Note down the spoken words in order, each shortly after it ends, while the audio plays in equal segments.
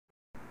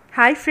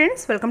Hi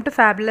friends, welcome to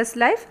Fabulous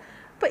Life.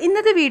 അപ്പോൾ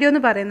ഇന്നത്തെ video എന്ന്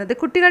പറയുന്നത്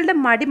കുട്ടികളുടെ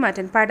മടി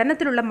മാറ്റാൻ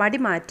പഠനത്തിലുള്ള മടി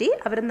മാറ്റി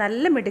അവരെ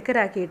നല്ല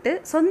മിടുക്കരാക്കിയിട്ട്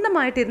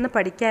സ്വന്തമായിട്ട് ഇരുന്ന്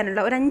പഠിക്കാനുള്ള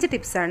ഒരു 5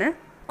 ടിപ്സാണ്.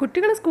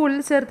 കുട്ടികൾ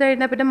സ്കൂളിൽ ചേർത്ത്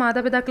കഴിഞ്ഞാൽ പിന്നെ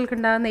മാതാപിതാക്കൾക്ക്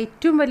ഉണ്ടാകുന്ന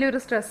ഏറ്റവും വലിയൊരു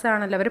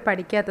സ്ട്രെസ്സാണല്ലോ അവർ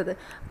പഠിക്കാത്തത്.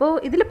 അപ്പോൾ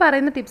ഇതിൽ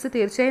പറയുന്ന ടിപ്സ്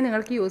തീർച്ചയായും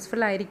നിങ്ങൾക്ക്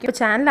യൂസ്ഫുൾ ആയിരിക്കും. അപ്പോൾ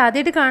ചാനൽ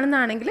ആദ്യമായിട്ട്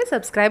കാണുന്നതാണെങ്കിൽ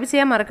സബ്സ്ക്രൈബ്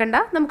ചെയ്യാൻ മറക്കണ്ട.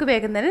 നമുക്ക്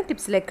വേഗം തന്നെ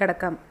ടിപ്സിലേക്ക്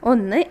കടക്കാം.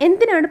 ഒന്ന്,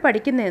 എന്തിനാണ്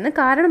പഠിക്കുന്നതെന്ന്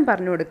കാരണം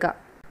പറഞ്ഞു കൊടുക്കുക.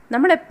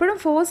 നമ്മളെപ്പോഴും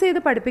ഫോഴ്സ്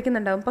ചെയ്ത്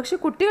പഠിപ്പിക്കുന്നുണ്ടാവും,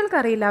 പക്ഷേ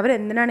കുട്ടികൾക്കറിയില്ല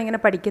അവരെന്തിനാണ്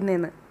ഇങ്ങനെ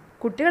പഠിക്കുന്നതെന്ന്.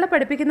 കുട്ടികളെ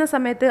പഠിപ്പിക്കുന്ന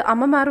സമയത്ത്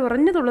അമ്മമാർ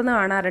ഉറഞ്ഞു തുള്ളുന്ന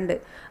കാണാറുണ്ട്.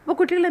 അപ്പോൾ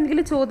കുട്ടികൾ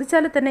എന്തെങ്കിലും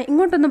ചോദിച്ചാൽ തന്നെ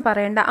ഇങ്ങോട്ടൊന്നും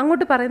പറയണ്ട,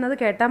 അങ്ങോട്ട് പറയുന്നത്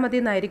കേട്ടാൽ മതി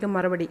എന്നായിരിക്കും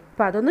മറുപടി.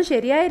 അപ്പോൾ അതൊന്നും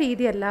ശരിയായ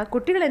രീതിയല്ല.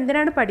 കുട്ടികൾ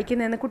എന്തിനാണ്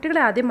പഠിക്കുന്നതെന്ന്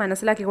കുട്ടികളെ ആദ്യം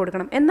മനസ്സിലാക്കി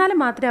കൊടുക്കണം. എന്നാലും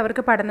മാത്രമേ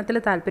അവർക്ക് പഠനത്തിൽ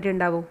താല്പര്യം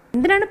ഉണ്ടാവൂ.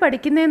 എന്തിനാണ്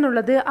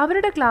പഠിക്കുന്നതെന്നുള്ളത്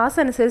അവരുടെ ക്ലാസ്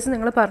അനുസരിച്ച്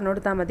നിങ്ങൾ പറഞ്ഞു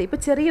കൊടുത്താൽ മതി.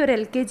 ഇപ്പോൾ ചെറിയൊരു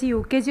LKG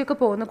UKG ഒക്കെ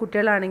പോകുന്ന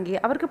കുട്ടികളാണെങ്കിൽ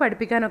അവർക്ക്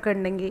പഠിപ്പിക്കാനൊക്കെ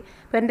ഉണ്ടെങ്കിൽ,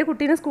 ഇപ്പോൾ എൻ്റെ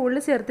കുട്ടീനെ സ്കൂളിൽ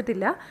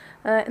ചേർത്തിട്ടില്ല,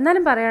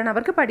 എന്നാലും പറയുകയാണ്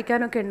അവർക്ക്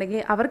പഠിക്കാനൊക്കെ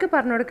ഉണ്ടെങ്കിൽ അവർക്ക്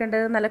പറഞ്ഞു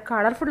കൊടുക്കേണ്ടത് നല്ല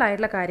കളർഫുൾ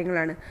ആയിട്ടുള്ള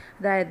കാര്യങ്ങളാണ്.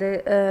 അതായത്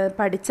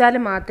പഠിച്ചാൽ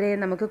മാത്രമേ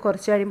നമുക്ക്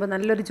കുറച്ച് കഴിയുമ്പോൾ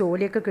നല്ലൊരു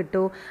ജോലിയൊക്കെ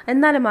കിട്ടൂ,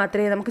 എന്നാലും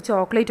മാത്രമേ നമുക്ക്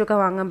ചോക്ലേറ്റ് ഒക്കെ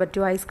വാങ്ങാൻ പറ്റൂ,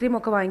 ഐസ്ക്രീം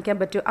ഒക്കെ വാങ്ങിക്കാൻ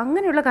പറ്റൂ,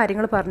 അങ്ങനെയുള്ള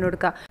കാര്യങ്ങൾ പറഞ്ഞു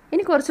കൊടുക്കുക.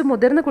 ഇനി കുറച്ച്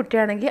മുതിർന്ന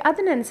കുട്ടിയാണെങ്കിൽ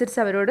അതിനനുസരിച്ച്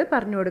അവരോട്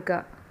പറഞ്ഞു കൊടുക്കുക.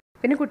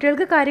 പിന്നെ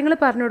കുട്ടികൾക്ക് കാര്യങ്ങൾ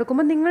പറഞ്ഞു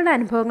കൊടുക്കുമ്പോൾ നിങ്ങളുടെ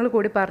അനുഭവങ്ങൾ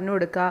കൂടി പറഞ്ഞു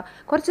കൊടുക്കുക.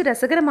 കുറച്ച്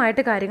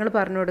രസകരമായിട്ട് കാര്യങ്ങൾ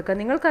പറഞ്ഞു കൊടുക്കുക.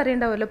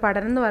 നിങ്ങൾക്കറിയണ്ടാവുമല്ലോ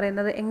പഠനം എന്ന്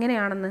പറയുന്നത്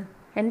എങ്ങനെയാണെന്ന്.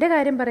 എൻ്റെ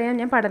കാര്യം പറയാൻ,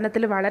 ഞാൻ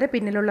പഠനത്തിൽ വളരെ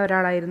പിന്നിലുള്ള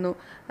ഒരാളായിരുന്നു.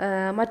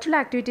 മറ്റുള്ള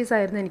ആക്ടിവിറ്റീസ്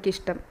ആയിരുന്നു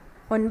എനിക്കിഷ്ടം.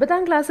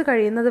 9ാം ക്ലാസ്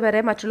കഴിയുന്നത് വരെ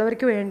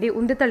മറ്റുള്ളവർക്ക് വേണ്ടി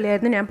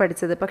ഉന്തിത്തള്ളിയായിരുന്നു ഞാൻ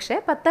പഠിച്ചത്. പക്ഷേ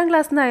 10ാം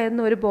ക്ലാസ്സിൽ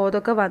നിന്നായിരുന്നു ഒരു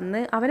ബോധമൊക്കെ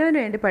വന്ന് അവനവന്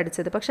വേണ്ടി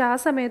പഠിച്ചത്. പക്ഷേ ആ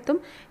സമയത്തും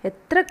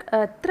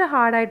എത്ര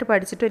ഹാർഡായിട്ട്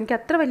പഠിച്ചിട്ടും എനിക്ക്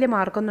അത്ര വലിയ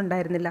മാർക്കൊന്നും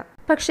ഉണ്ടായിരുന്നില്ല.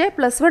 പക്ഷേ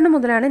 +1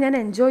 മുതലാണ് ഞാൻ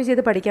എൻജോയ്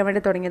ചെയ്ത് പഠിക്കാൻ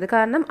വേണ്ടി തുടങ്ങിയത്.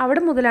 കാരണം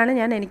അവിടെ മുതലാണ്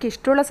ഞാൻ എനിക്ക്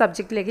ഇഷ്ടമുള്ള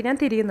സബ്ജക്റ്റിലേക്ക് ഞാൻ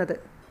തിരിയുന്നത്.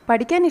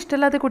 പഠിക്കാൻ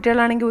ഇഷ്ടമില്ലാത്ത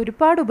കുട്ടികളാണെങ്കിൽ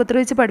ഒരുപാട്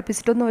ഉപദ്രവിച്ച്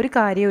പഠിപ്പിച്ചിട്ടൊന്നും ഒരു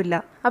കാര്യമില്ല.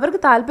 അവർക്ക്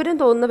താല്പര്യം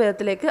തോന്നുന്ന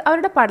വിധത്തിലേക്ക്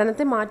അവരുടെ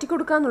പഠനത്തെ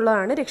മാറ്റിക്കൊടുക്കുക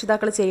എന്നുള്ളതാണ്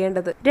രക്ഷിതാക്കൾ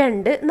ചെയ്യേണ്ടത്.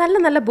 2, നല്ല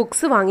നല്ല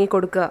ബുക്സ്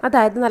വാങ്ങിക്കൊടുക്കുക.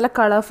 അതായത് നല്ല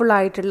കളർഫുൾ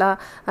ആയിട്ടുള്ള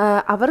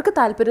അവർക്ക്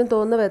താല്പര്യം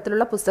തോന്നുന്ന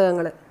വിധത്തിലുള്ള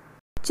പുസ്തകങ്ങൾ.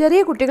 ചെറിയ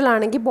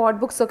കുട്ടികളാണെങ്കിൽ ബോർഡ്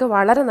ബുക്സ് ഒക്കെ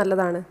വളരെ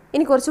നല്ലതാണ്.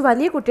 ഇനി കുറച്ച്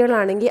വലിയ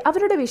കുട്ടികളാണെങ്കിൽ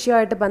അവരുടെ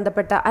വിഷയമായിട്ട്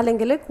ബന്ധപ്പെട്ട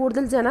അല്ലെങ്കിൽ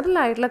കൂടുതൽ ജനറൽ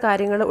ആയിട്ടുള്ള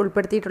കാര്യങ്ങൾ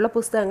ഉൾപ്പെടുത്തിയിട്ടുള്ള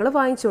പുസ്തകങ്ങൾ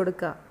വാങ്ങിച്ചു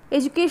കൊടുക്കുക.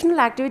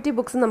 എഡ്യൂക്കേഷണൽ ആക്ടിവിറ്റി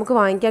ബുക്സ് നമുക്ക്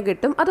വാങ്ങിക്കാൻ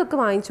കിട്ടും, അതൊക്കെ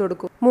വാങ്ങിച്ചു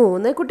കൊടുക്കും.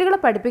 3, കുട്ടികളെ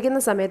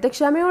പഠിപ്പിക്കുന്ന സമയത്ത്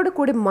ക്ഷമയോട്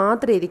കൂടി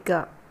മാത്രം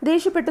ഇരിക്കുക.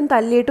 ദേഷ്യപ്പെട്ടും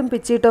തല്ലിയിട്ടും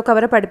പിച്ചിയിട്ടും ഒക്കെ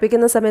അവരെ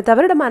പഠിപ്പിക്കുന്ന സമയത്ത്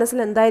അവരുടെ മനസ്സിൽ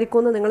എന്തായിരിക്കും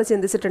എന്ന് നിങ്ങൾ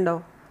ചിന്തിച്ചിട്ടുണ്ടോ?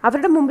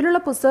 അവരുടെ മുമ്പിലുള്ള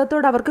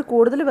പുസ്തകത്തോട് അവർക്ക്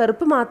കൂടുതൽ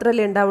വെറുപ്പ്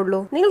മാത്രമല്ലേ ഉണ്ടാവുള്ളൂ.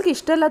 നിങ്ങൾക്ക്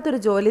ഇഷ്ടമല്ലാത്തൊരു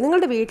ജോലി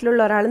നിങ്ങളുടെ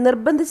വീട്ടിലുള്ള ഒരാൾ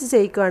നിർബന്ധിച്ച്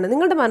ചെയ്യിക്കുകയാണ്.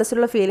 നിങ്ങളുടെ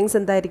മനസ്സിലുള്ള ഫീലിങ്സ്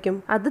എന്തായിരിക്കും?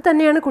 അത്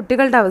തന്നെയാണ്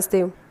കുട്ടികളുടെ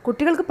അവസ്ഥയും.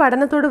 കുട്ടികൾക്ക്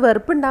പഠനത്തോട്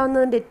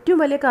വെറുപ്പുണ്ടാവുന്നതിൻ്റെ ഏറ്റവും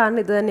വലിയ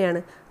കാരണം ഇത്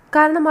തന്നെയാണ്.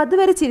 കാരണം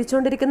അതുവരെ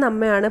ചിരിച്ചുകൊണ്ടിരിക്കുന്ന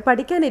അമ്മയാണ്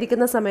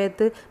പഠിക്കാനിരിക്കുന്ന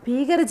സമയത്ത്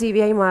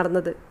ഭീകരജീവിയായി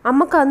മാറുന്നത്.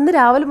 അമ്മക്ക് അന്ന്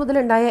രാവിലെ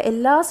മുതലുണ്ടായ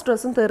എല്ലാ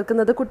സ്ട്രെസ്സും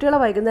തീർക്കുന്നത് കുട്ടികളെ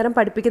വൈകുന്നേരം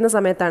പഠിപ്പിക്കുന്ന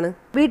സമയത്താണ്.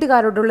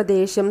 വീട്ടുകാരോടുള്ള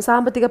ദേഷ്യം,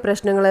 സാമ്പത്തിക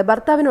പ്രശ്നങ്ങൾ,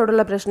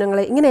 ഭർത്താവിനോടുള്ള പ്രശ്നങ്ങൾ,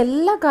 ഇങ്ങനെ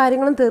എല്ലാ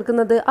കാര്യങ്ങളും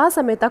തീർക്കുന്നത് ആ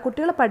സമയത്ത്, ആ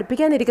കുട്ടികളെ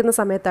പഠിപ്പിക്കാനിരിക്കുന്ന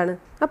സമയത്താണ്.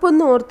 അപ്പോൾ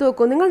ഒന്ന് ഓർത്തു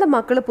നോക്കൂ, നിങ്ങളുടെ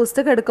മക്കൾ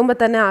പുസ്തകം എടുക്കുമ്പോൾ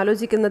തന്നെ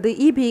ആലോചിക്കുന്നത്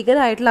ഈ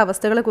ഭീകരമായിട്ടുള്ള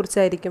അവസ്ഥകളെ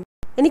കുറിച്ചായിരിക്കും.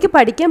 എനിക്ക്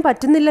പഠിക്കാൻ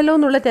പറ്റുന്നില്ലല്ലോ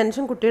എന്നുള്ള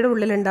ടെൻഷൻ കുട്ടിയുടെ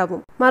ഉള്ളിലുണ്ടാവും.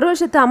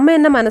 മറുവശത്ത് അമ്മ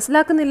എന്നെ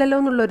മനസ്സിലാക്കുന്നില്ലല്ലോ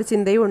എന്നുള്ളൊരു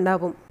ചിന്തയും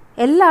ഉണ്ടാവും.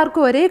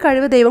 എല്ലാവർക്കും ഒരേ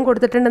കഴിവ് ദൈവം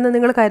കൊടുത്തിട്ടുണ്ടെന്ന്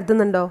നിങ്ങൾ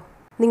കരുതുന്നുണ്ടോ?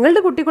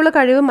 നിങ്ങളുടെ കുട്ടിക്കുള്ള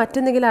കഴിവ്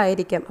മറ്റെന്തെങ്കിലും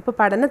ആയിരിക്കാം. അപ്പോൾ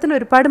പഠനത്തിൽ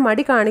ഒരുപാട്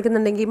മടി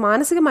കാണിക്കുന്നുണ്ടെങ്കിൽ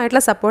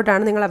മാനസികമായിട്ടുള്ള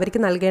സപ്പോർട്ടാണ് നിങ്ങൾ അവർക്ക്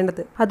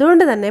നൽകേണ്ടത്.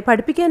 അതുകൊണ്ട് തന്നെ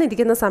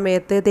പഠിപ്പിക്കാനിരിക്കുന്ന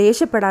സമയത്ത്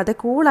ദേഷ്യപ്പെടാതെ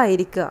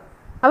കൂളായിരിക്കുക.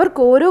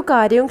 അവർക്ക് ഓരോ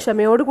കാര്യവും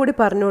ക്ഷമയോടുകൂടി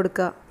പറഞ്ഞു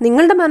കൊടുക്കുക.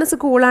 നിങ്ങളുടെ മനസ്സ്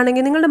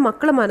കൂളാണെങ്കിൽ നിങ്ങളുടെ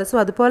മക്കളുടെ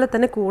മനസ്സും അതുപോലെ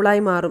തന്നെ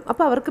കൂളായി മാറും.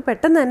 അപ്പോൾ അവർക്ക്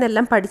പെട്ടെന്ന് തന്നെ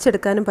എല്ലാം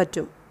പഠിച്ചെടുക്കാനും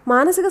പറ്റും.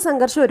 മാനസിക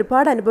സംഘർഷം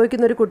ഒരുപാട്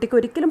അനുഭവിക്കുന്ന ഒരു കുട്ടിക്ക്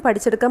ഒരിക്കലും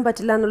പഠിച്ചെടുക്കാൻ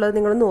പറ്റില്ല എന്നുള്ളത്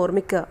നിങ്ങളൊന്ന്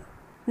ഓർമ്മിക്കുക.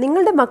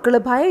 നിങ്ങളുടെ മക്കൾ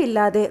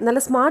ഭയമില്ലാതെ നല്ല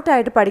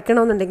സ്മാർട്ടായിട്ട്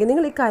പഠിക്കണമെന്നുണ്ടെങ്കിൽ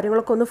നിങ്ങൾ ഈ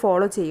കാര്യങ്ങളൊക്കെ ഒന്ന്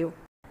ഫോളോ ചെയ്യൂ.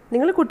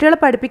 നിങ്ങൾ കുട്ടികളെ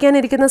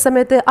പഠിപ്പിക്കാനിരിക്കുന്ന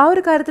സമയത്ത് ആ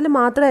ഒരു കാര്യത്തിൽ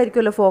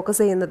മാത്രമായിരിക്കുമല്ലോ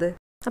ഫോക്കസ് ചെയ്യുന്നത്.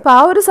 അപ്പോൾ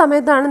ആ ഒരു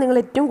സമയത്താണ് നിങ്ങൾ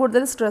ഏറ്റവും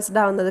കൂടുതൽ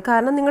സ്ട്രെസ്ഡ് ആവുന്നത്.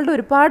 കാരണം നിങ്ങളുടെ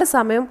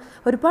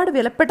ഒരുപാട്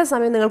വിലപ്പെട്ട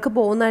സമയം നിങ്ങൾക്ക്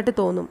പോകുന്നതായിട്ട്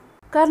തോന്നും.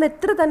 കാരണം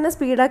എത്ര തന്നെ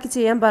സ്പീഡാക്കി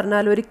ചെയ്യാൻ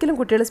പറഞ്ഞാൽ ഒരിക്കലും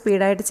കുട്ടികൾ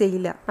സ്പീഡായിട്ട്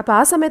ചെയ്യില്ല. അപ്പോൾ ആ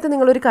സമയത്ത്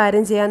നിങ്ങളൊരു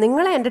കാര്യം ചെയ്യുക,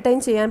 നിങ്ങളെ എൻ്റർടൈൻ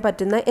ചെയ്യാൻ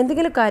പറ്റുന്ന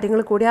എന്തെങ്കിലും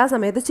കാര്യങ്ങൾ കൂടി ആ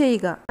സമയത്ത്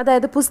ചെയ്യുക.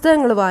 അതായത്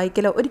പുസ്തകങ്ങൾ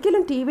വായിക്കലോ,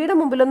 ഒരിക്കലും TVയുടെ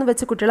മുമ്പിലൊന്നും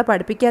വെച്ച് കുട്ടികളെ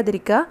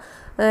പഠിപ്പിക്കാതിരിക്കുക.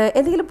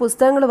 എന്തെങ്കിലും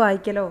പുസ്തകങ്ങൾ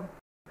വായിക്കലോ,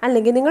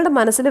 അല്ലെങ്കിൽ നിങ്ങളുടെ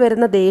മനസ്സിൽ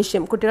വരുന്ന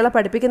ദേഷ്യം, കുട്ടികളെ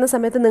പഠിപ്പിക്കുന്ന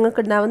സമയത്ത്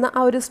നിങ്ങൾക്ക് ഉണ്ടാകുന്ന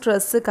ആ ഒരു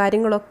സ്ട്രെസ്സ്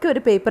കാര്യങ്ങളൊക്കെ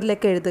ഒരു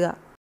പേപ്പറിലേക്ക് എഴുതുക.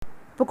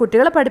 അപ്പോൾ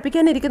കുട്ടികളെ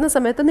പഠിപ്പിക്കാനിരിക്കുന്ന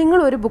സമയത്ത്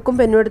നിങ്ങൾ ഒരു ബുക്കും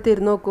പെന്നും എടുത്ത്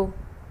ഇരുന്ന് നോക്കൂ.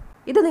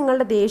 ഇത്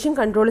നിങ്ങളുടെ ദേഷ്യം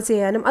കൺട്രോൾ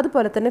ചെയ്യാനും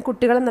അതുപോലെ തന്നെ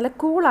കുട്ടികളെ നല്ല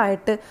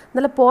കൂളായിട്ട്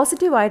നല്ല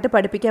പോസിറ്റീവായിട്ട്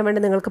പഠിപ്പിക്കാൻ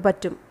വേണ്ടി നിങ്ങൾക്ക്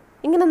പറ്റും.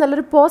 ഇങ്ങനെ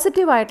നല്ലൊരു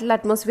പോസിറ്റീവായിട്ടുള്ള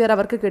അറ്റ്മോസ്ഫിയർ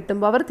അവർക്ക്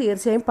കിട്ടുമ്പോൾ അവർ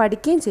തീർച്ചയായും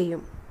പഠിക്കുകയും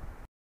ചെയ്യും.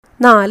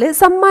 4,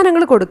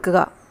 സമ്മാനങ്ങൾ കൊടുക്കുക.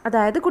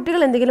 അതായത്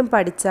കുട്ടികൾ എന്തെങ്കിലും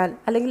പഠിച്ചാൽ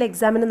അല്ലെങ്കിൽ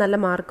എക്സാമിന് നല്ല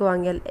മാർക്ക്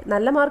വാങ്ങിയാൽ,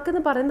 നല്ല മാർക്ക്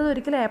എന്ന് പറയുന്നത്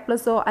ഒരിക്കലും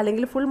A+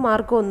 അല്ലെങ്കിൽ ഫുൾ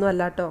മാർക്കോ ഒന്നും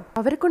അല്ല കേട്ടോ.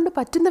 അവരെ കൊണ്ട്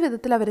പറ്റുന്ന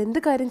വിധത്തിൽ അവരെന്ത്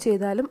കാര്യം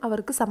ചെയ്താലും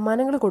അവർക്ക്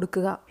സമ്മാനങ്ങൾ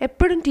കൊടുക്കുക.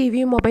 എപ്പോഴും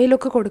TVയും മൊബൈലും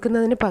ഒക്കെ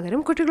കൊടുക്കുന്നതിന്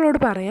പകരം കുട്ടികളോട്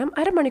പറയാം,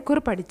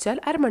 അരമണിക്കൂർ പഠിച്ചാൽ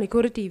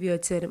അരമണിക്കൂർ TV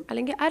വെച്ച് തരും,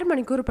 അല്ലെങ്കിൽ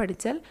അരമണിക്കൂർ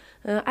പഠിച്ചാൽ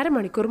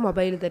അരമണിക്കൂർ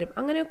മൊബൈൽ തരും.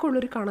 അങ്ങനെയൊക്കെ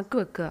ഉള്ളൊരു കണക്ക്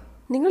വെക്കുക.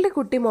 നിങ്ങളുടെ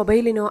കുട്ടി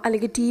മൊബൈലിനോ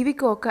അല്ലെങ്കിൽ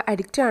ടിവിക്കോ ഒക്കെ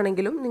അഡിക്റ്റ്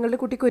ആണെങ്കിലും നിങ്ങളുടെ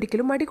കുട്ടിക്ക്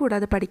ഒരിക്കലും മടി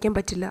കൂടാതെ പഠിക്കാൻ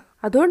പറ്റില്ല.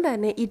 അതുകൊണ്ട്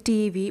തന്നെ ഈ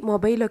ടിവി,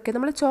 മൊബൈലൊക്കെ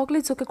നമ്മൾ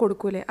ചോക്ലേറ്റ്സ് ഒക്കെ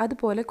കൊടുക്കൂലേ,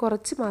 അതുപോലെ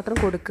കുറച്ച് മാത്രം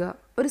കൊടുക്കുക.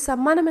 ഒരു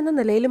സമ്മാനം എന്ന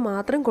നിലയിൽ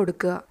മാത്രം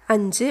കൊടുക്കുക.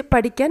 5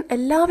 പഠിക്കാൻ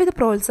എല്ലാവിധ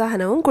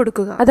പ്രോത്സാഹനവും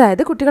കൊടുക്കുക.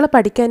 അതായത് കുട്ടികളെ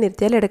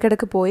പഠിക്കാനിരുത്തിയാൽ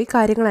ഇടയ്ക്കിടയ്ക്ക് പോയി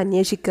കാര്യങ്ങൾ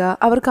അന്വേഷിക്കുക,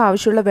 അവർക്ക്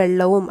ആവശ്യമുള്ള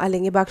വെള്ളവും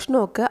അല്ലെങ്കിൽ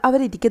ഭക്ഷണവും ഒക്കെ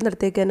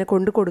അവരിയ്ക്കുന്നിടത്തേക്ക് തന്നെ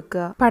കൊണ്ടു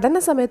കൊടുക്കുക. പഠന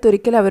സമയത്ത്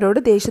ഒരിക്കലും അവരോട്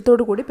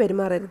ദേഷ്യത്തോടു കൂടി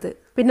പെരുമാറരുത്.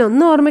 പിന്നെ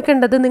ഒന്ന്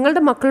ഓർമ്മിക്കേണ്ടത്,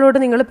 നിങ്ങളുടെ മക്കളോട്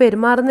നിങ്ങൾ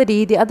പെരുമാറുന്ന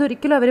രീതി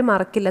അതൊരിക്കലും അവർ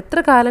മറക്കില്ല, എത്ര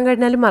കാലം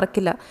കഴിഞ്ഞാലും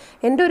മറക്കില്ല.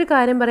 എൻ്റെ ഒരു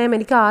കാര്യം പറയാം,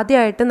 എനിക്ക്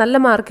ആദ്യമായിട്ട് നല്ല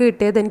മാർക്ക്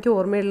കിട്ടിയത് എനിക്ക്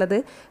ഓർമ്മയുള്ളത്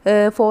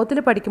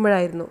 4th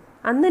പഠിക്കുമ്പോഴായിരുന്നു.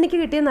 അന്ന് എനിക്ക്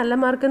കിട്ടിയ നല്ല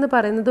മാർക്ക് എന്ന്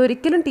പറയുന്നത്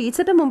ഒരിക്കലും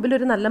ടീച്ചറുടെ മുമ്പിൽ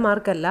ഒരു നല്ല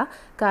മാർക്കല്ല.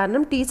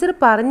 കാരണം ടീച്ചർ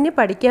പറഞ്ഞ്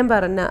പഠിക്കാൻ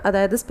പറഞ്ഞ,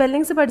 അതായത്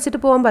സ്പെല്ലിങ്സ്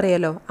പഠിച്ചിട്ട് പോകാൻ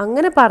പറയുമല്ലോ,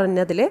 അങ്ങനെ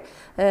പറഞ്ഞതിൽ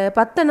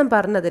 10 എണ്ണം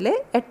പറഞ്ഞതിൽ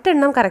 8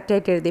 എണ്ണം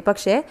കറക്റ്റായിട്ട് എഴുതി.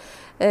 പക്ഷേ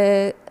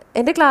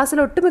എൻ്റെ ക്ലാസ്സിൽ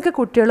ഒട്ടുമിക്ക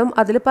കുട്ടികളും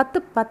അതിൽ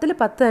 10ൽ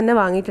 10 തന്നെ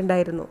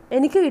വാങ്ങിയിട്ടുണ്ടായിരുന്നു.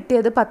 എനിക്ക്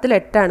കിട്ടിയത് 10ൽ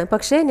 8ആണ്.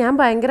 പക്ഷേ ഞാൻ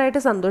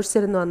ഭയങ്കരമായിട്ട്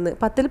സന്തോഷിച്ചിരുന്നു അന്ന്.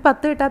 10ൽ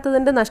 10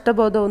 കിട്ടാത്തതിൻ്റെ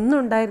നഷ്ടബോധം ഒന്നും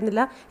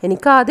ഉണ്ടായിരുന്നില്ല.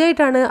 എനിക്ക്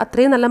ആദ്യമായിട്ടാണ്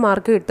അത്രയും നല്ല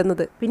മാർക്ക്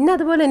കിട്ടുന്നത്. പിന്നെ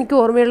അതുപോലെ എനിക്ക്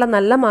ഓർമ്മയുള്ള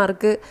നല്ല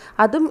മാർക്ക്,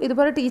 അതും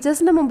ഇതുപോലെ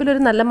ടീച്ചേഴ്സിൻ്റെ മുമ്പിൽ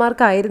ഒരു നല്ല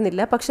മാർക്ക്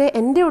ആയിരുന്നില്ല. പക്ഷേ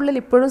എൻ്റെ ഉള്ളിൽ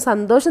ഇപ്പോഴും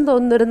സന്തോഷം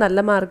തോന്നുന്ന ഒരു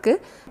നല്ല മാർക്ക്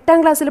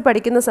 8ാം ക്ലാസ്സിൽ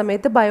പഠിക്കുന്ന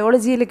സമയത്ത്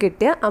ബയോളജിയിൽ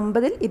കിട്ടിയ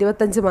 50ൽ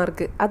 25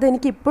 മാർക്ക്.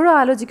 അതെനിക്ക് ഇപ്പോഴും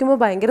ആലോചിക്കുമ്പോൾ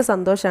ഭയങ്കര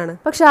സന്തോഷമാണ്.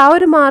 പക്ഷെ ആ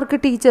ഒരു മാർക്ക്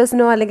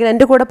ടീച്ചേഴ്സിനോ അല്ലെങ്കിൽ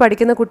എൻ്റെ കൂടെ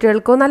പഠിക്കുന്ന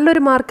കുട്ടികൾക്കോ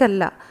നല്ലൊരു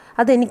മാർക്കല്ല.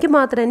 അതെനിക്ക്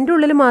മാത്രം, എൻ്റെ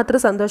ഉള്ളിൽ മാത്രം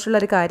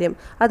സന്തോഷമുള്ളൊരു കാര്യം.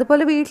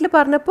 അതുപോലെ വീട്ടിൽ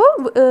പറഞ്ഞപ്പോൾ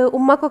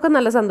ഉമ്മക്കൊക്കെ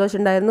നല്ല സന്തോഷം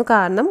ഉണ്ടായിരുന്നു.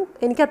 കാരണം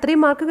എനിക്ക്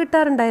അത്രയും മാർക്ക്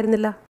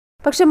കിട്ടാറുണ്ടായിരുന്നില്ല.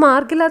 പക്ഷെ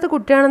മാർക്കില്ലാത്ത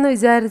കുട്ടിയാണെന്ന്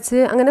വിചാരിച്ച്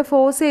അങ്ങനെ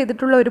ഫോഴ്സ്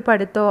ചെയ്തിട്ടുള്ള ഒരു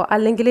പഠിത്തമോ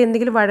അല്ലെങ്കിൽ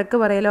എന്തെങ്കിലും വഴക്ക്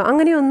പറയലോ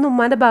അങ്ങനെയൊന്നും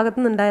ഉമ്മാൻ്റെ ഭാഗത്തു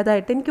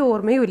നിന്നുണ്ടായതായിട്ട് എനിക്ക്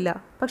ഓർമ്മയുമില്ല.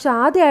 പക്ഷെ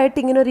ആദ്യമായിട്ട്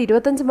ഇങ്ങനെ ഒരു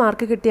 25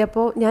 മാർക്ക്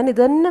കിട്ടിയപ്പോൾ ഞാൻ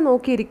ഇതന്നെ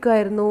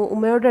നോക്കിയിരിക്കുമായിരുന്നു.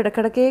 ഉമ്മയോട്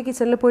ഇടയ്ക്കിടയ്ക്ക്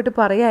കിച്ചണിൽ പോയിട്ട്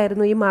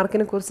പറയായിരുന്നു ഈ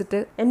മാർക്കിനെ കുറിച്ചിട്ട്.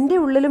 എൻ്റെ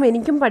ഉള്ളിലും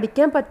എനിക്കും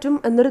പഠിക്കാൻ പറ്റും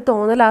എന്നൊരു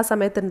തോന്നൽ ആ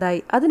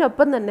സമയത്തുണ്ടായി.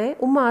 അതിനൊപ്പം തന്നെ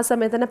ഉമ്മ ആ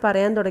സമയത്ത് തന്നെ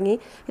പറയാൻ തുടങ്ങി,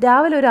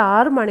 രാവിലെ ഒരു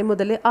 6 മണി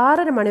മുതൽ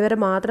 6:30 മണി വരെ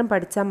മാത്രം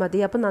പഠിച്ചാൽ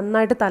മതി, അപ്പം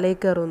നന്നായിട്ട് തലയിൽ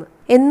കയറുമെന്ന്.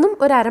 എന്നും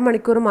ഒരു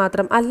അരമണിക്കൂർ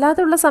മാത്രം,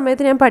 അല്ലാതുള്ള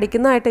സമയത്ത് ഞാൻ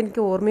പഠിക്കുന്നതായിട്ട്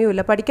എനിക്ക്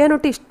ഓർമ്മയുമില്ല,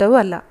 പഠിക്കാനൊട്ട് ഇഷ്ടവും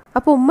അല്ല.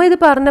 അപ്പോൾ ഉമ്മ ഇത്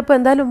പറഞ്ഞപ്പോൾ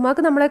എന്തായാലും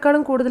ഉമ്മക്ക്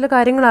നമ്മളെക്കാളും കൂടുതൽ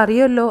കാര്യങ്ങൾ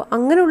അറിയുമല്ലോ,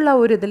 അങ്ങനെയുള്ള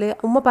ഒരു ഇതിൽ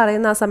ഉമ്മ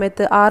പറയുന്ന ആ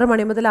സമയത്ത് 6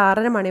 മണി മുതൽ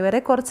 6:30 മണി വരെ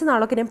കുറച്ച്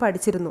നാളൊക്കെ ഞാൻ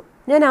പഠിച്ചിരുന്നു.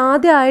 ഞാൻ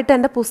ആദ്യമായിട്ട്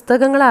എൻ്റെ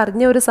പുസ്തകങ്ങൾ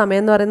അറിഞ്ഞ ഒരു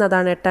സമയം എന്ന് പറയുന്നത്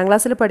അതാണ്, 8ാം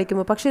ക്ലാസ്സിൽ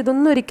പഠിക്കുമ്പോൾ. പക്ഷേ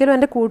ഇതൊന്നും ഒരിക്കലും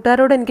എൻ്റെ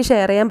കൂട്ടുകാരോട് എനിക്ക്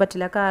ഷെയർ ചെയ്യാൻ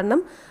പറ്റില്ല.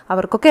 കാരണം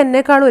അവർക്കൊക്കെ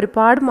എന്നെക്കാളും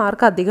ഒരുപാട്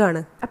മാർക്ക്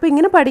അധികമാണ്. അപ്പോൾ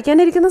ഇങ്ങനെ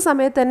പഠിക്കാനിരിക്കുന്ന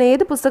സമയത്ത് തന്നെ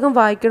ഏത് പുസ്തകം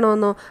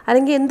വായിക്കണമെന്നോ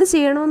അല്ലെങ്കിൽ എന്ത്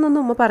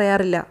ചെയ്യണമെന്നൊന്നും ഉമ്മ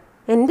പറയാറില്ല.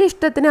 എൻ്റെ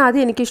ഇഷ്ടത്തിന്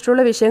ആദ്യം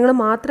എനിക്കിഷ്ടമുള്ള വിഷയങ്ങൾ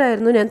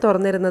മാത്രമായിരുന്നു ഞാൻ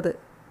തുറന്നിരുന്നത്.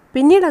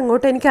 പിന്നീട്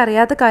അങ്ങോട്ട് എനിക്ക്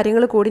അറിയാത്ത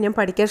കാര്യങ്ങൾ കൂടി ഞാൻ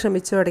പഠിക്കാൻ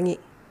ശ്രമിച്ചു തുടങ്ങി.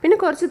 പിന്നെ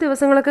കുറച്ച്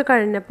ദിവസങ്ങളൊക്കെ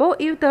കഴിഞ്ഞപ്പോൾ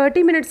ഈ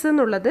 30 മിനിറ്റ്സ്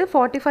എന്നുള്ളത്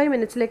 45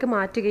 മിനിറ്റ്സിലേക്ക്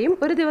മാറ്റുകയും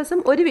ഒരു ദിവസം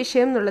ഒരു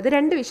വിഷയം എന്നുള്ളത്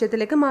 2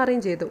 വിഷയത്തിലേക്ക്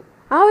മാറുകയും ചെയ്തു.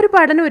 ആ ഒരു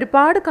പഠനം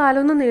ഒരുപാട്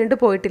കാലമൊന്നും നീണ്ടു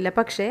പോയിട്ടില്ല.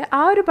 പക്ഷേ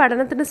ആ ഒരു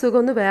പഠനത്തിൻ്റെ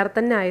സുഖം ഒന്ന് വേറെ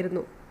തന്നെ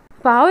ആയിരുന്നു.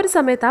 അപ്പോൾ ആ ഒരു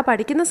സമയത്ത്, ആ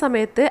പഠിക്കുന്ന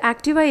സമയത്ത്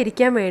ആക്റ്റീവായി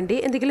ഇരിക്കാൻ വേണ്ടി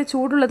എന്തെങ്കിലും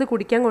ചൂടുള്ളത്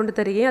കുടിക്കാൻ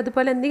കൊണ്ടുതരികയും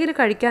അതുപോലെ എന്തെങ്കിലും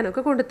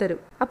കഴിക്കാനൊക്കെ കൊണ്ടുതരും.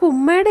 അപ്പോൾ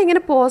ഉമ്മയുടെ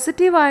ഇങ്ങനെ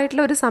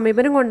പോസിറ്റീവായിട്ടുള്ള ഒരു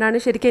സമീപനം കൊണ്ടാണ്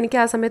ശരിക്കും എനിക്ക്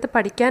ആ സമയത്ത്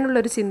പഠിക്കാനുള്ള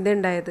ഒരു ചിന്ത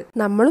ഉണ്ടായത്.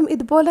 നമ്മളും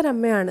ഇതുപോലൊരു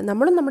അമ്മയാണ്.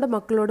 നമ്മളും നമ്മുടെ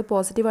മക്കളോട്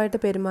പോസിറ്റീവായിട്ട്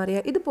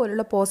പെരുമാറിയ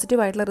ഇതുപോലുള്ള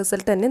പോസിറ്റീവായിട്ടുള്ള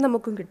റിസൾട്ട് തന്നെ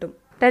നമുക്കും കിട്ടും.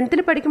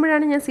 10th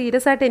പഠിക്കുമ്പോഴാണ് ഞാൻ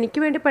സീരിയസ് ആയിട്ട് എനിക്ക്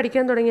വേണ്ടി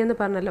പഠിക്കാൻ തുടങ്ങിയെന്ന്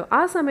പറഞ്ഞല്ലോ.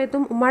 ആ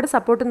സമയത്തും ഉമ്മയുടെ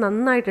സപ്പോർട്ട്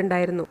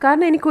നന്നായിട്ടുണ്ടായിരുന്നു.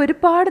 കാരണം എനിക്ക്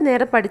ഒരുപാട്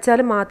നേരം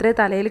പഠിച്ചാലും മാത്രമേ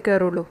തലയിൽ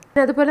കയറുള്ളൂ.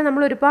 അതുപോലെ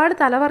നമ്മൾ ഒരുപാട്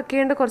തല വർക്ക്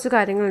ചെയ്യേണ്ട കുറച്ച്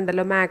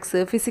കാര്യങ്ങളുണ്ടല്ലോ,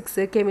 മാത്സ്,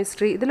 ഫിസിക്സ്,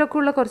 കെമിസ്ട്രി, ഇതിലൊക്കെ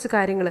ഉള്ള കുറച്ച്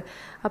കാര്യങ്ങൾ.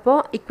 അപ്പോൾ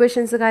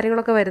ഇക്വേഷൻസ്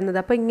കാര്യങ്ങളൊക്കെ വരുന്നത്.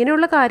 അപ്പോൾ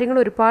ഇങ്ങനെയുള്ള കാര്യങ്ങൾ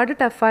ഒരുപാട്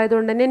ടഫ്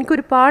ആയതുകൊണ്ട് തന്നെ എനിക്ക്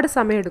ഒരുപാട്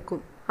സമയം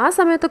എടുക്കും. ആ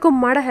സമയത്തൊക്കെ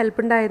ഉമ്മയുടെ ഹെൽപ്പ്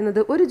ഉണ്ടായിരുന്നത്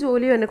ഒരു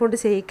ജോലിയും എന്നെ കൊണ്ട്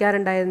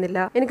ചെയ്യിക്കാറുണ്ടായിരുന്നില്ല.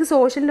 എനിക്ക്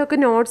സോഷ്യലിനൊക്കെ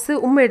നോട്ട്സ്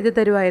ഉമ്മ എഴുതി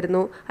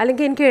തരുമായിരുന്നു,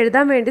 അല്ലെങ്കിൽ എനിക്ക്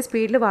എഴുതാൻ വേണ്ടി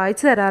സ്പീഡിൽ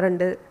വായിച്ചു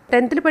തരാറുണ്ട്.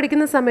 10th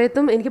പഠിക്കുന്ന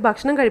സമയത്തും എനിക്ക്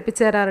ഭക്ഷണം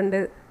കഴിപ്പിച്ചു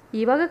തരാറുണ്ട്.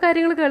 ഈ വക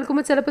കാര്യങ്ങൾ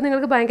കേൾക്കുമ്പോൾ ചിലപ്പോൾ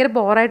നിങ്ങൾക്ക് ഭയങ്കര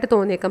ബോറായിട്ട്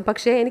തോന്നിയേക്കാം.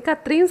 പക്ഷേ എനിക്ക്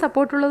അത്രയും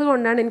സപ്പോർട്ടുള്ളത്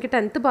കൊണ്ടാണ് എനിക്ക്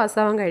 10th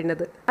പാസ്സാവാൻ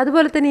കഴിഞ്ഞത്.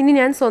 അതുപോലെ തന്നെ ഇനി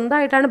ഞാൻ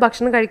സ്വന്തമായിട്ടാണ്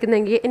ഭക്ഷണം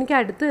കഴിക്കുന്നതെങ്കിൽ എനിക്ക്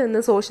അടുത്ത് നിന്ന്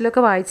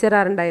സോഷ്യലൊക്കെ വായിച്ചു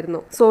തരാറുണ്ടായിരുന്നു.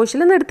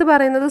 സോഷ്യൽ എന്ന് എടുത്ത്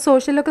പറയുന്നത്,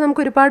 സോഷ്യലൊക്കെ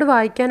നമുക്ക് ഒരുപാട്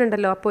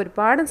വായിക്കാനുണ്ടല്ലോ, അപ്പോൾ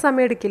ഒരുപാട്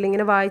സമയം എടുക്കില്ല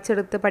ഇങ്ങനെ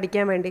വായിച്ചെടുത്ത്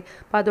പഠിക്കാൻ വേണ്ടി.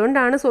 അപ്പോൾ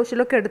അതുകൊണ്ടാണ്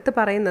സോഷ്യലൊക്കെ എടുത്ത്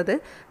പറയുന്നത്.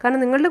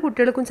 കാരണം നിങ്ങളുടെ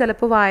കുട്ടികൾക്കും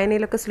ചിലപ്പോൾ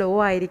വായനയിലൊക്കെ സ്ലോ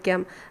ആയിരിക്കാം,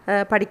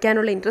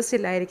 പഠിക്കാനുള്ള ഇൻട്രസ്റ്റ്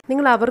ഇല്ലായിരിക്കും.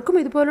 നിങ്ങൾ അവർക്കും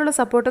ഇതുപോലുള്ള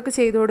സപ്പോർട്ടൊക്കെ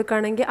ചെയ്തു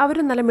കൊടുക്കുകയാണെങ്കിൽ അവർ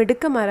നല്ല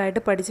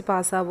മിടുക്കന്മാരായിട്ട് പഠിച്ച്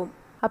പാസ്സാവും.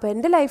 അപ്പോൾ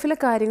എൻ്റെ ലൈഫിലെ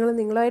കാര്യങ്ങൾ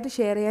നിങ്ങളുമായിട്ട്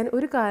ഷെയർ ചെയ്യാൻ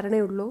ഒരു കാരണമേ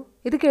ഉള്ളൂ.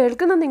 ഇത്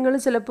കേൾക്കുന്ന നിങ്ങൾ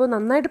ചിലപ്പോൾ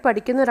നന്നായിട്ട്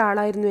പഠിക്കുന്ന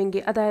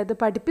ഒരാളായിരുന്നുവെങ്കിൽ, അതായത്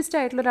പഠിപ്പിസ്റ്റ്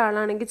ആയിട്ടുള്ള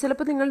ഒരാളാണെങ്കിൽ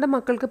ചിലപ്പോൾ നിങ്ങളുടെ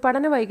മക്കൾക്ക്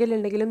പഠന വൈകല്യം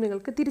ഉണ്ടെങ്കിലും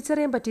നിങ്ങൾക്ക്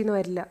തിരിച്ചറിയാൻ പറ്റിയെന്ന്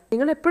വരില്ല.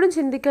 നിങ്ങൾ എപ്പോഴും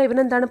ചിന്തിക്കുക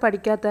ഇവനെന്താണ്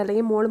പഠിക്കാത്ത,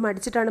 അല്ലെങ്കിൽ മോള്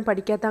മടിച്ചിട്ടാണ്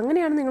പഠിക്കാത്ത,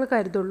 അങ്ങനെയാണ് നിങ്ങൾ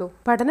കരുതുള്ളൂ.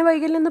 പഠന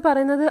വൈകല്യം എന്ന്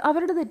പറയുന്നത്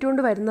അവരുടെ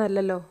തെറ്റുകൊണ്ട്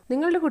വരുന്നതല്ലല്ലോ.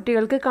 നിങ്ങളുടെ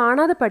കുട്ടികൾക്ക്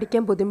കാണാതെ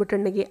പഠിക്കാൻ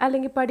ബുദ്ധിമുട്ടുണ്ടെങ്കിൽ,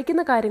 അല്ലെങ്കിൽ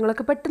പഠിക്കുന്ന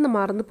കാര്യങ്ങളൊക്കെ പെട്ടെന്ന്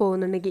മറന്നു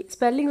പോകുന്നുണ്ടെങ്കിൽ,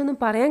 സ്പെല്ലിംഗ് ഒന്നും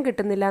പറയാൻ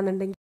കിട്ടുന്നില്ല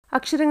എന്നുണ്ടെങ്കിൽ,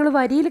 അക്ഷരങ്ങൾ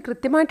വരിയിൽ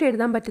കൃത്യമായിട്ട്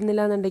എഴുതാൻ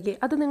പറ്റുന്നില്ല എന്നുണ്ടെങ്കിൽ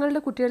അത് നിങ്ങളുടെ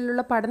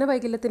കുട്ടികളിലുള്ള പഠന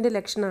വൈകല്യത്തിൻ്റെ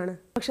ലക്ഷണമാണ്.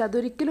 പക്ഷെ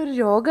അതൊരിക്കലും ഒരു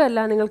രോഗമല്ല,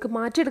 നിങ്ങൾക്ക്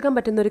മാറ്റിയെടുക്കാൻ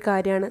പറ്റുന്ന ഒരു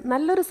കാര്യമാണ്.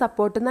 നല്ലൊരു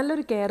സപ്പോർട്ട്,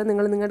 നല്ലൊരു കെയർ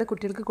നിങ്ങൾ നിങ്ങളുടെ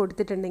കുട്ടികൾക്ക്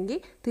കൊടുത്തിട്ടുണ്ടെങ്കിൽ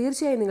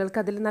തീർച്ചയായും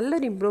നിങ്ങൾക്ക് അതിൽ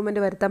നല്ലൊരു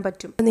ഇമ്പ്രൂവ്മെൻറ്റ് വരുത്താൻ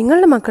പറ്റും.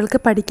 നിങ്ങളുടെ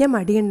മക്കൾക്ക് പഠിക്കാൻ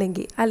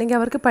മടിയുണ്ടെങ്കിൽ, അല്ലെങ്കിൽ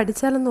അവർക്ക്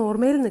പഠിച്ചാലൊന്നും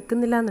ഓർമ്മയിൽ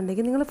നിൽക്കുന്നില്ല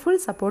എന്നുണ്ടെങ്കിൽ നിങ്ങൾ ഫുൾ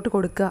സപ്പോർട്ട്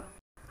കൊടുക്കുക,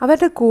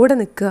 അവരുടെ കൂടെ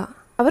നിൽക്കുക,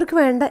 അവർക്ക്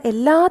വേണ്ട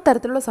എല്ലാ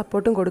തരത്തിലുള്ള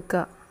സപ്പോർട്ടും കൊടുക്കുക.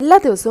 എല്ലാ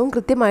ദിവസവും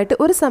കൃത്യമായിട്ട്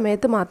ഒരു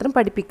സമയത്ത് മാത്രം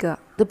പഠിപ്പിക്കുക.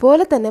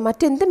 അതുപോലെ തന്നെ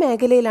മറ്റെന്ത്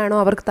മേഖലയിലാണോ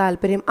അവർക്ക്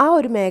താല്പര്യം ആ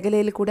ഒരു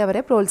മേഖലയിൽ കൂടി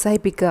അവരെ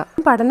പ്രോത്സാഹിപ്പിക്കുക.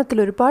 പഠനത്തിൽ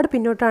ഒരുപാട്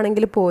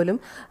പിന്നോട്ടാണെങ്കിൽ പോലും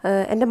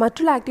എൻ്റെ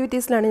മറ്റുള്ള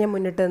ആക്ടിവിറ്റീസിലാണ് ഞാൻ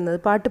മുന്നിട്ട് നിന്നത്.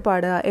 പാട്ട്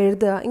പാടുക,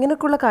 എഴുതുക,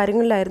 ഇങ്ങനെയൊക്കെയുള്ള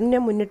കാര്യങ്ങളിലായിരുന്നു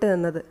ഞാൻ മുന്നിട്ട്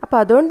നിന്നത്. അപ്പോൾ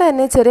അതുകൊണ്ട്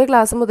തന്നെ ചെറിയ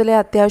ക്ലാസ് മുതലേ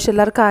അത്യാവശ്യം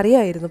എല്ലാവർക്കും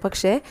അറിയായിരുന്നു.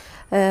 പക്ഷേ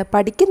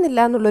പഠിക്കുന്നില്ല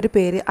എന്നുള്ളൊരു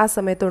പേര് ആ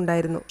സമയത്ത്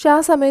ഉണ്ടായിരുന്നു. പക്ഷെ ആ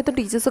സമയത്ത്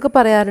ടീച്ചേഴ്സൊക്കെ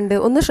പറയാറുണ്ട്,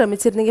 ഒന്ന്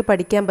ശ്രമിച്ചിരുന്നെങ്കിൽ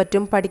പഠിക്കാൻ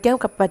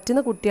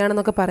പറ്റുന്ന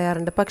കുട്ടിയാണെന്നൊക്കെ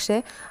പറയാറുണ്ട്. പക്ഷേ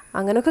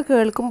അങ്ങനെയൊക്കെ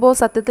കേൾക്കുമ്പോൾ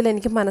സത്യത്തിൽ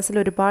എനിക്ക് മനസ്സിൽ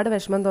ഒരുപാട്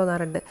വിഷമം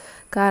തോന്നാറുണ്ട്.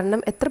 കാരണം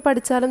എത്ര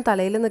പഠിച്ചാലും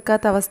തലയിൽ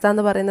നിൽക്കാത്ത അവസ്ഥ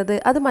എന്ന് പറയുന്നത്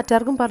അത്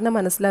മറ്റാർക്കും പറഞ്ഞാൽ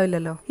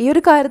മനസ്സിലാവില്ലല്ലോ. ഈ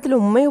ഒരു കാര്യത്തിൽ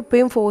ഉമ്മയും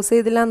ഉപ്പയും ഫോഴ്സ്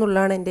ചെയ്തില്ല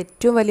എന്നുള്ളതാണ് എൻ്റെ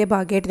ഏറ്റവും വലിയ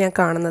ഭാഗ്യമായിട്ട് ഞാൻ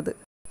കാണുന്നത്.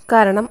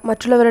 കാരണം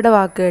മറ്റുള്ളവരുടെ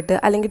വാക്ക് കേട്ട്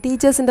അല്ലെങ്കിൽ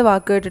ടീച്ചേഴ്സിൻ്റെ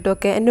വാക്ക്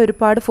കേട്ടിട്ടൊക്കെ എന്നെ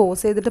ഒരുപാട്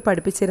ഫോഴ്സ് ചെയ്തിട്ട്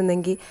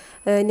പഠിപ്പിച്ചിരുന്നെങ്കിൽ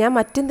ഞാൻ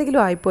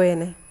മറ്റെന്തെങ്കിലും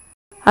ആയിപ്പോയേനെ.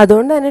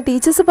 അതുകൊണ്ട് തന്നെ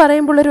ടീച്ചേഴ്സ്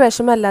പറയുമ്പോൾ ഒരു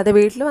വിഷമമല്ലാതെ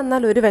വീട്ടിൽ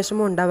വന്നാൽ ഒരു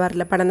വിഷമം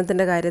ഉണ്ടാവാറില്ല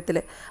പഠനത്തിൻ്റെ കാര്യത്തിൽ.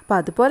 അപ്പോൾ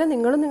അതുപോലെ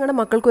നിങ്ങളും നിങ്ങളുടെ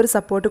മക്കൾക്കൊരു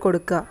സപ്പോർട്ട്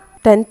കൊടുക്കുക.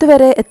 10th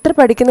വരെ എത്ര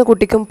പഠിക്കുന്ന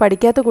കുട്ടിക്കും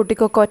പഠിക്കാത്ത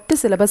കുട്ടിക്കൊക്കെ ഒറ്റ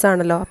സിലബസ്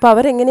ആണല്ലോ. അപ്പോൾ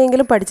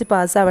അവരെങ്ങനെയെങ്കിലും പഠിച്ച്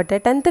പാസ്സാവട്ടെ.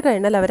 10th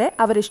കഴിഞ്ഞാൽ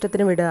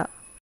അവരിഷ്ടത്തിന് വിടുക.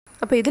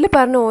 അപ്പോൾ ഇതിൽ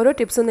പറഞ്ഞ ഓരോ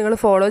ടിപ്സും നിങ്ങൾ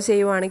ഫോളോ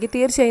ചെയ്യുവാണെങ്കിൽ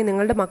തീർച്ചയായും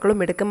നിങ്ങളുടെ മക്കളും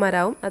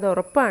മിടുക്കന്മാരാവും, അത്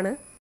ഉറപ്പാണ്.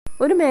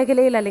 ഒരു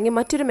മേഖലയിൽ അല്ലെങ്കിൽ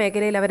മറ്റൊരു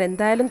മേഖലയിൽ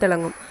അവരെന്തായാലും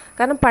തിളങ്ങും.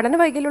 കാരണം പഠന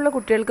വൈകല്യമുള്ള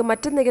കുട്ടികൾക്ക്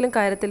മറ്റെന്തെങ്കിലും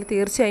കാര്യത്തിൽ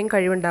തീർച്ചയായും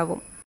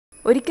കഴിവുണ്ടാവും.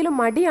 ഒരിക്കലും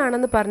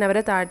മടിയാണെന്ന് പറഞ്ഞ് അവരെ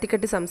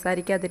താഴ്ത്തിക്കെട്ടി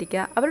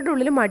സംസാരിക്കാതിരിക്കുക. അവരുടെ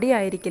ഉള്ളിൽ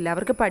മടിയായിരിക്കില്ല,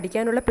 അവർക്ക്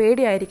പഠിക്കാനുള്ള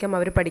പേടിയായിരിക്കാം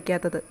അവർ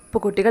പഠിക്കാത്തത്.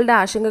 ഇപ്പോൾ കുട്ടികളുടെ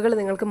ആശങ്കകൾ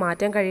നിങ്ങൾക്ക്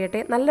മാറ്റാൻ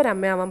കഴിയട്ടെ, നല്ലൊരു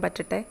അമ്മയാവാൻ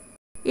പറ്റട്ടെ.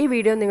 ഈ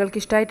വീഡിയോ നിങ്ങൾക്ക്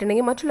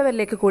ഇഷ്ടമായിട്ടുണ്ടെങ്കിൽ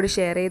മറ്റുള്ളവരിലേക്ക് കൂടി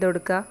ഷെയർ ചെയ്ത്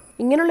കൊടുക്കുക.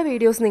 ഇങ്ങനെയുള്ള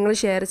വീഡിയോസ് നിങ്ങൾ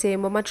ഷെയർ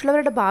ചെയ്യുമ്പോൾ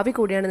മറ്റുള്ളവരുടെ ഭാവി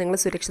കൂടിയാണ് നിങ്ങൾ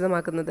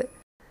സുരക്ഷിതമാക്കുന്നത്.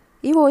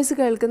 ഈ വോയിസ്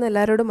കേൾക്കുന്ന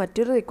എല്ലാവരോടും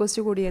മറ്റൊരു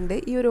റിക്വസ്റ്റ് കൂടിയുണ്ട്.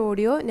 ഈ ഒരു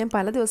ഓഡിയോ ഞാൻ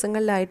പല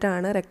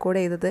ദിവസങ്ങളിലായിട്ടാണ്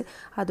റെക്കോർഡ് ചെയ്തത്.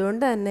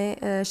 അതുകൊണ്ട് തന്നെ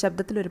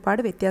ശബ്ദത്തിൽ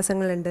ഒരുപാട്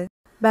വ്യത്യാസങ്ങളുണ്ട്.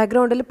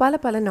 ബാക്ക്ഗ്രൗണ്ടിൽ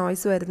പല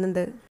നോയ്സ്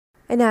വരുന്നുണ്ട്.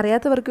 എന്നെ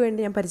അറിയാത്തവർക്ക് വേണ്ടി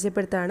ഞാൻ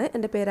പരിചയപ്പെടുത്താണ്.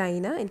 എൻ്റെ പേര്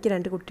ഐന. എനിക്ക്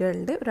 2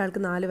 കുട്ടികളുണ്ട്. ഒരാൾക്ക്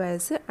 4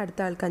 വയസ്സ്, അടുത്ത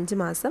ആൾക്ക് 5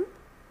 മാസം.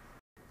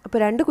 അപ്പോൾ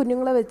 2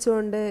 കുഞ്ഞുങ്ങളെ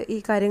വെച്ചുകൊണ്ട് ഈ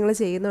കാര്യങ്ങൾ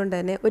ചെയ്യുന്നതുകൊണ്ട്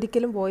തന്നെ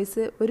ഒരിക്കലും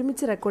വോയിസ്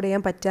ഒരുമിച്ച് റെക്കോർഡ്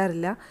ചെയ്യാൻ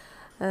പറ്റാറില്ല.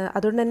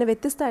 അതുകൊണ്ട് തന്നെ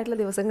വ്യത്യസ്തമായിട്ടുള്ള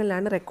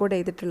ദിവസങ്ങളിലാണ് റെക്കോർഡ്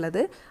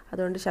ചെയ്തിട്ടുള്ളത്.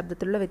 അതുകൊണ്ട്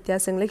ശബ്ദത്തിലുള്ള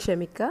വ്യത്യാസങ്ങളെ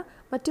ക്ഷമിക്കുക.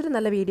 മറ്റൊരു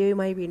നല്ല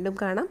വീഡിയോയുമായി വീണ്ടും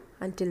കാണാം.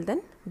 അൻറ്റിൽ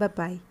ദെൻ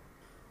ബൈ.